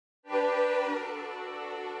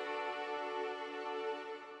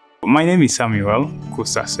My name is Samuel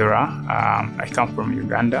Kusasera. I come from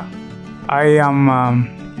Uganda. I am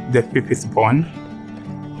the fifth born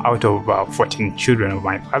out of 14 children of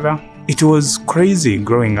my father. It was crazy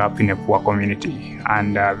growing up in a poor community,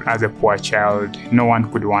 and as a poor child, no one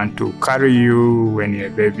could want to carry you when you're a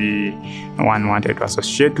baby. No one wanted to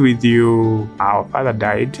associate with you. Our father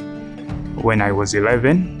died when I was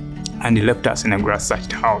 11, and he left us in a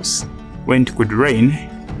grass-thatched house. When it could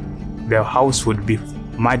rain, the house would be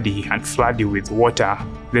muddy and flooded with water.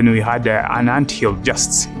 Then we had an anthill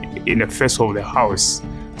just in the face of the house.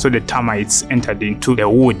 So the termites entered into the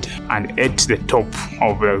wood and ate the top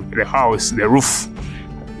of the house. The roof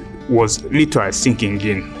was literally sinking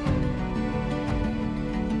in.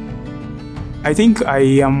 I think I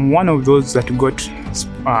am one of those that got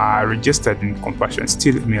registered in Compassion,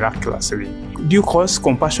 still miraculously. Due course,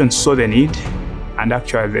 Compassion saw the need, and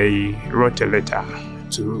actually they wrote a letter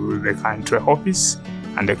to the country office,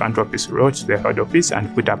 and the country office wrote to the head office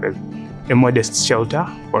and put up a modest shelter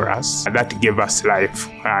for us. That gave us life.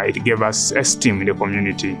 It gave us esteem in the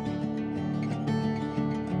community.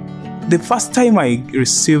 The first time I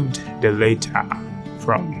received the letter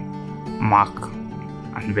from Mark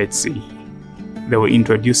and Betsy, they were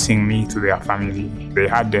introducing me to their family. They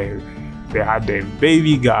had a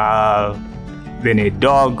baby girl, then a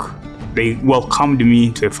dog. They welcomed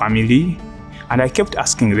me to a family, and I kept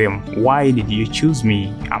asking them, why did you choose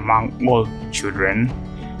me among all children?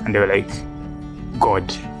 And they were like,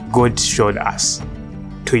 God showed us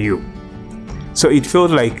to you. So it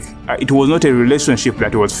felt like it was not a relationship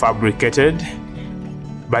that was fabricated,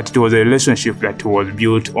 but it was a relationship that was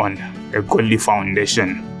built on a godly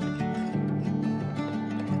foundation.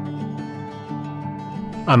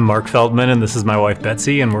 I'm Mark Feldman, and this is my wife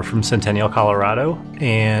Betsy, and we're from Centennial, Colorado.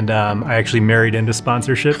 And I actually married into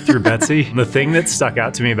sponsorship through Betsy. The thing that stuck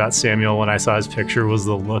out to me about Samuel when I saw his picture was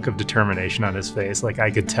the look of determination on his face. Like,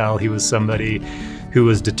 I could tell he was somebody who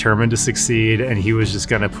was determined to succeed, and he was just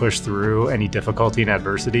going to push through any difficulty and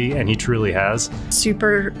adversity, and he truly has.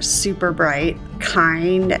 Super, super bright,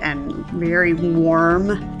 kind, and very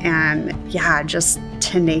warm, and yeah, just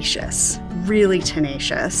tenacious. Really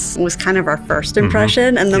tenacious. It was kind of our first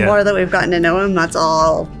impression, and the more that we've gotten to know him, that's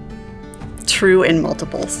all true in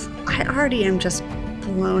multiples. I already am just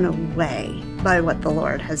blown away by what the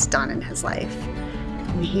Lord has done in his life.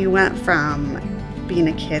 He went from being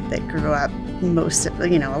a kid that grew up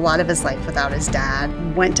a lot of his life without his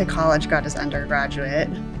dad, went to college, got his undergraduate,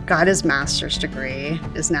 got his master's degree,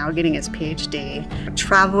 is now getting his PhD,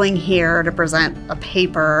 traveling here to present a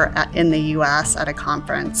paper in the US at a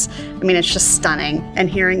conference. I mean, it's just stunning.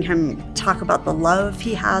 And hearing him talk about the love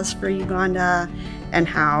he has for Uganda and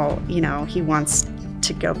how, he wants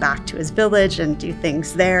to go back to his village and do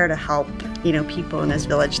things there to help, people in his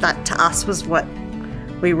village. That to us was what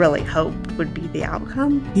we really hoped would be the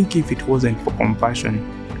outcome. I think if it wasn't for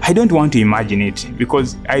Compassion, I don't want to imagine it,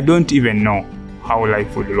 because I don't even know how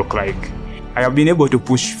life would look like. I have been able to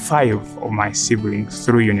push 5 of my siblings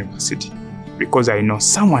through university because I know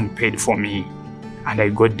someone paid for me, and I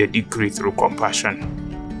got the degree through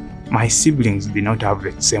Compassion. My siblings did not have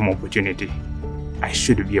the same opportunity. I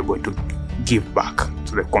should be able to give back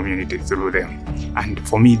to the community through them. And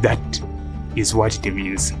for me, that is what it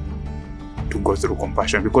means to go through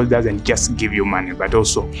Compassion, because it doesn't just give you money, but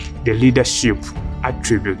also the leadership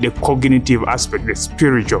attribute, the cognitive aspect, the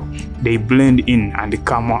spiritual, they blend in, and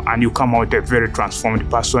you come out a very transformed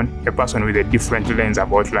person, a person with a different lens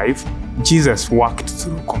about life. Jesus worked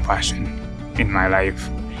through Compassion in my life.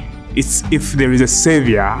 If there is a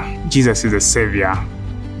savior, Jesus is a savior,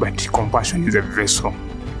 but Compassion is a vessel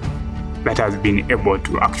that has been able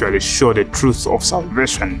to actually show the truth of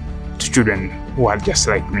salvation to children who are just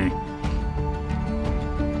like me.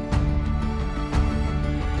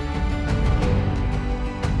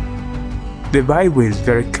 The Bible is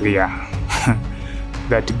very clear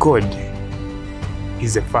that God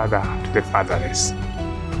is a father to the fatherless.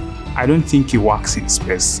 I don't think he works in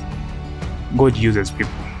space. God uses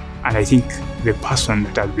people. And I think the person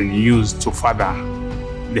that has been used to father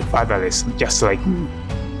the fatherless, just like me,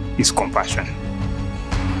 is Compassion.